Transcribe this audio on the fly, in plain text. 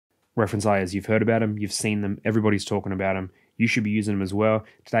Reference layers, you've heard about them, you've seen them, everybody's talking about them. You should be using them as well.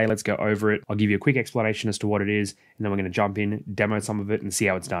 Today, let's go over it. I'll give you a quick explanation as to what it is, and then we're going to jump in, demo some of it, and see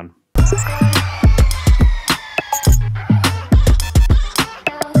how it's done.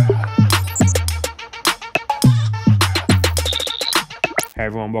 Hey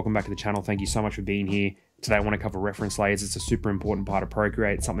everyone, welcome back to the channel. Thank you so much for being here. Today I want to cover reference layers. It's a super important part of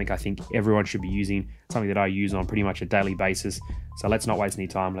Procreate. It's something I think everyone should be using, something that I use on pretty much a daily basis. So let's not waste any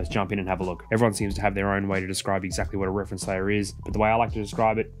time. Let's jump in and have a look. Everyone seems to have their own way to describe exactly what a reference layer is, but the way I like to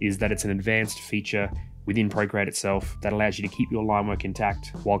describe it is that it's an advanced feature within Procreate itself that allows you to keep your line work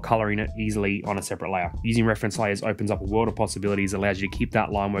intact while coloring it easily on a separate layer. Using reference layers opens up a world of possibilities, allows you to keep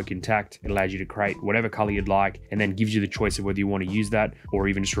that line work intact. It allows you to create whatever color you'd like, and then gives you the choice of whether you want to use that or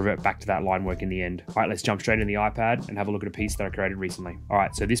even just revert back to that line work in the end. All right, let's jump straight into the iPad and have a look at a piece that I created recently. All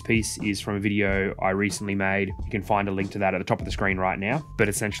right, so this piece is from a video I recently made. You can find a link to that at the top of the screen right now, but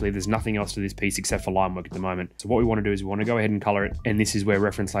essentially there's nothing else to this piece except for line work at the moment. So what we want to do is we want to go ahead and color it, and this is where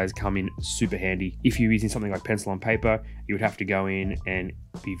reference layers come in super handy. If you're using something like pencil on paper, you would have to go in and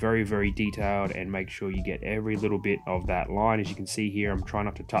be very, very detailed and make sure you get every little bit of that line. As you can see here, I'm trying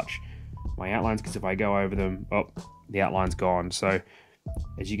not to touch my outlines because if I go over them, oh, the outline's gone. So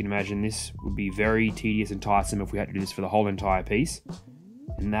as you can imagine, this would be very tedious and tiresome if we had to do this for the whole entire piece.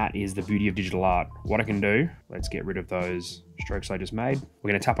 And that is the beauty of digital art. What I can do, let's get rid of those strokes I just made.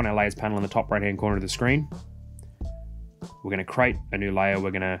 We're going to tap on our layers panel in the top right hand corner of the screen. We're going to create a new layer.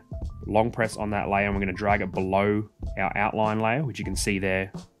 We're going to long press on that layer and we're going to drag it below our outline layer, which you can see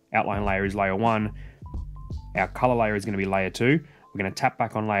there. Outline layer is layer 1. Our color layer is going to be layer 2. We're going to tap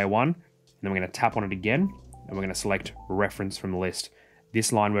back on layer 1, and then we're going to tap on it again, and we're going to select reference from the list.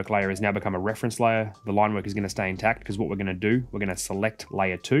 This line work layer has now become a reference layer. The line work is going to stay intact because what we're going to do, we're going to select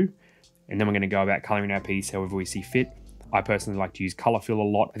layer 2, and then we're going to go about coloring our piece however we see fit. I personally like to use color fill a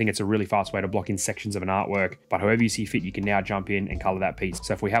lot. I think it's a really fast way to block in sections of an artwork, but however you see fit, you can now jump in and color that piece.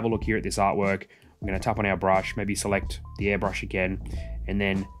 So if we have a look here at this artwork, we're going to tap on our brush, maybe select the airbrush again, and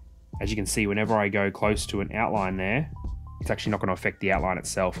then as you can see, whenever I go close to an outline there, it's actually not going to affect the outline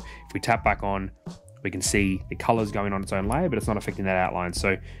itself. If we tap back on, we can see the colors going on its own layer, but it's not affecting that outline.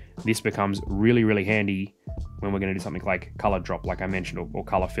 So this becomes really, really handy when we're going to do something like color drop, like I mentioned, or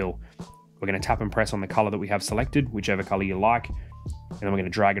color fill. We're going to tap and press on the color that we have selected, whichever color you like, and then we're going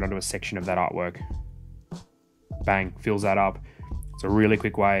to drag it onto a section of that artwork. Bang, fills that up. It's a really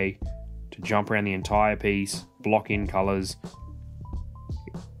quick way to jump around the entire piece, block in colors.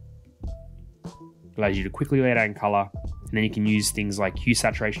 Allows you to quickly lay it out in color, and then you can use things like hue,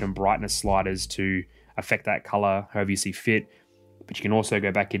 saturation, and brightness sliders to affect that color however you see fit. But you can also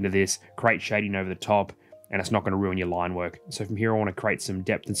go back into this, create shading over the top, and it's not going to ruin your line work. So from here, I want to create some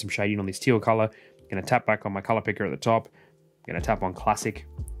depth and some shading on this teal color. I'm going to tap back on my color picker at the top. I'm going to tap on classic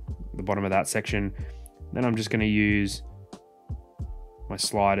at the bottom of that section. Then I'm just going to use my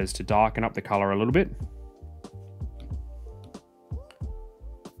sliders to darken up the color a little bit.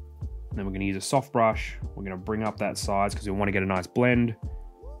 Then we're going to use a soft brush. We're going to bring up that size because we want to get a nice blend.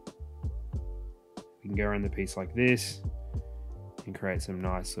 We can go around the piece like this and create some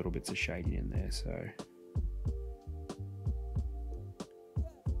nice little bits of shading in there. So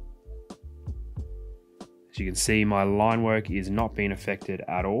as you can see, my line work is not being affected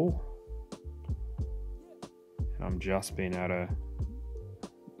at all. And I'm just being able to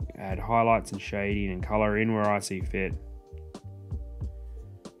add highlights and shading and color in where I see fit.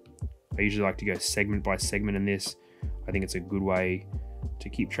 I usually like to go segment by segment in this. I think it's a good way to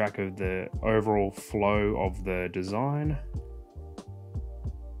keep track of the overall flow of the design.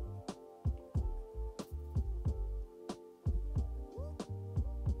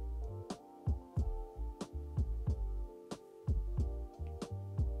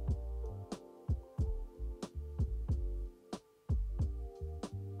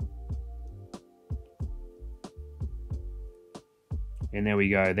 And there we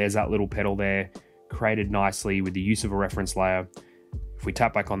go, there's that little petal there, created nicely with the use of a reference layer. If we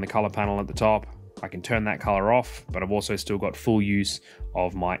tap back on the color panel at the top, I can turn that color off, but I've also still got full use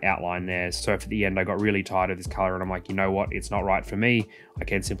of my outline there. So if at the end I got really tired of this color and I'm like, you know what, it's not right for me, I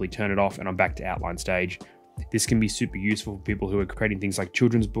can simply turn it off and I'm back to outline stage. This can be super useful for people who are creating things like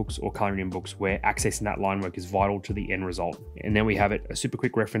children's books or coloring in books where accessing that line work is vital to the end result. And then we have it, a super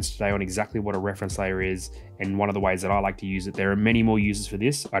quick reference today on exactly what a reference layer is and one of the ways that I like to use it. There are many more uses for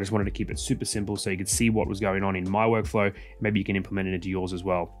this. I just wanted to keep it super simple so you could see what was going on in my workflow. Maybe you can implement it into yours as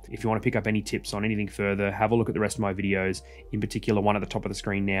well. If you want to pick up any tips on anything further, have a look at the rest of my videos, in particular one at the top of the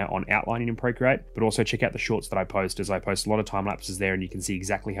screen now on outlining in Procreate, but also check out the shorts that I post, as I post a lot of time lapses there and you can see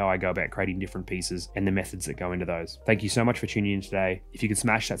exactly how I go about creating different pieces and the methods methods that go into those. Thank you so much for tuning in today. If you could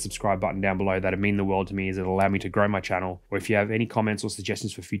smash that subscribe button down below, that'd mean the world to me, as it'll allow me to grow my channel. Or if you have any comments or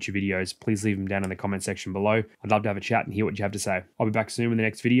suggestions for future videos, please leave them down in the comment section below. I'd love to have a chat and hear what you have to say. I'll be back soon with the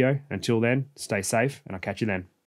next video. Until then, stay safe, and I'll catch you then.